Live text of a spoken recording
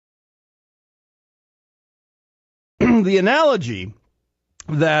the analogy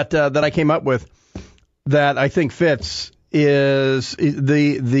that I came up with that I think fits is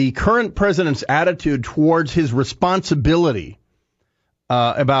the current president's attitude towards his responsibility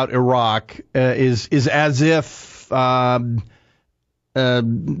about Iraq is as if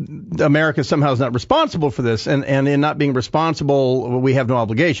America somehow is not responsible for this, and in not being responsible, we have no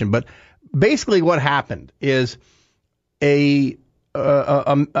obligation. But basically, what happened is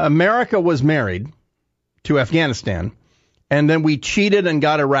America was married to Afghanistan, and then we cheated and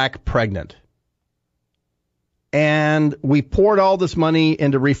got Iraq pregnant. And we poured all this money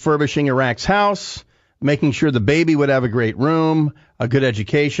into refurbishing Iraq's house, making sure the baby would have a great room, a good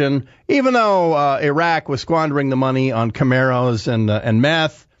education, even though Iraq was squandering the money on Camaros and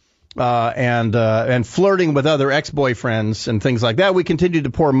meth and flirting with other ex-boyfriends and things like that. We continued to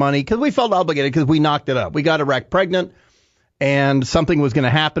pour money because we felt obligated because we knocked it up. We got Iraq pregnant, and something was going to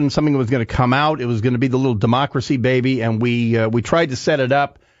happen. Something was going to come out. It was going to be the little democracy baby, and we tried to set it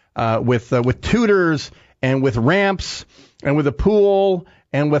up with tutors and with ramps and with a pool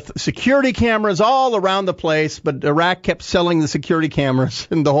and with security cameras all around the place. But Iraq kept selling the security cameras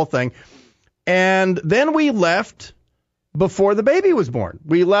and the whole thing. And then we left before the baby was born.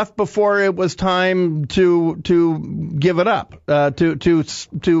 We left before it was time to give it up,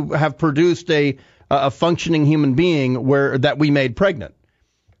 to have produced a functioning human being that we made pregnant.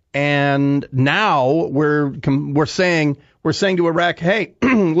 And now we're saying to Iraq, hey,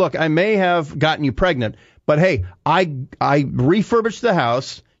 look, I may have gotten you pregnant, but hey, I refurbished the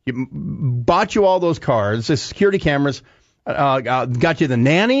house, bought you all those cars, the security cameras, got you the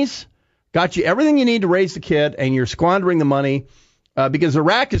nannies, got you everything you need to raise the kid, and you're squandering the money because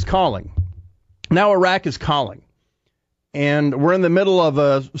Iraq is calling. Now Iraq is calling. And we're in the middle of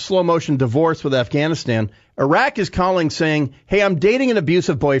a slow-motion divorce with Afghanistan. Iraq is calling saying, hey, I'm dating an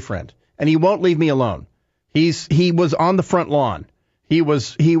abusive boyfriend, and he won't leave me alone. He was on the front lawn. He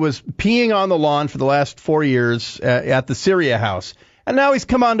was peeing on the lawn for the last 4 years at the Syria house. And now he's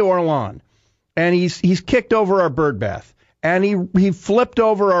come onto our lawn. And he's kicked over our bird bath. And he flipped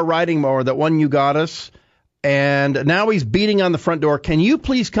over our riding mower, that one you got us. And now he's beating on the front door. Can you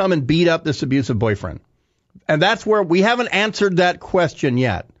please come and beat up this abusive boyfriend? And that's where we haven't answered that question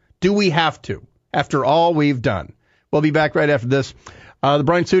yet. Do we have to, after all we've done? We'll be back right after this. The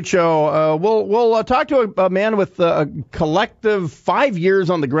Bryan Suit Show. We'll talk to a man with a collective 5 years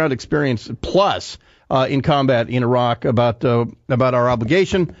on the ground experience plus in combat in Iraq about our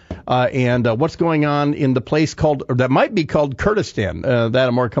obligation and what's going on in the place that might be called Kurdistan. That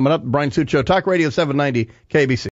and more coming up. Bryan Suit Show, Talk Radio 790 KBC.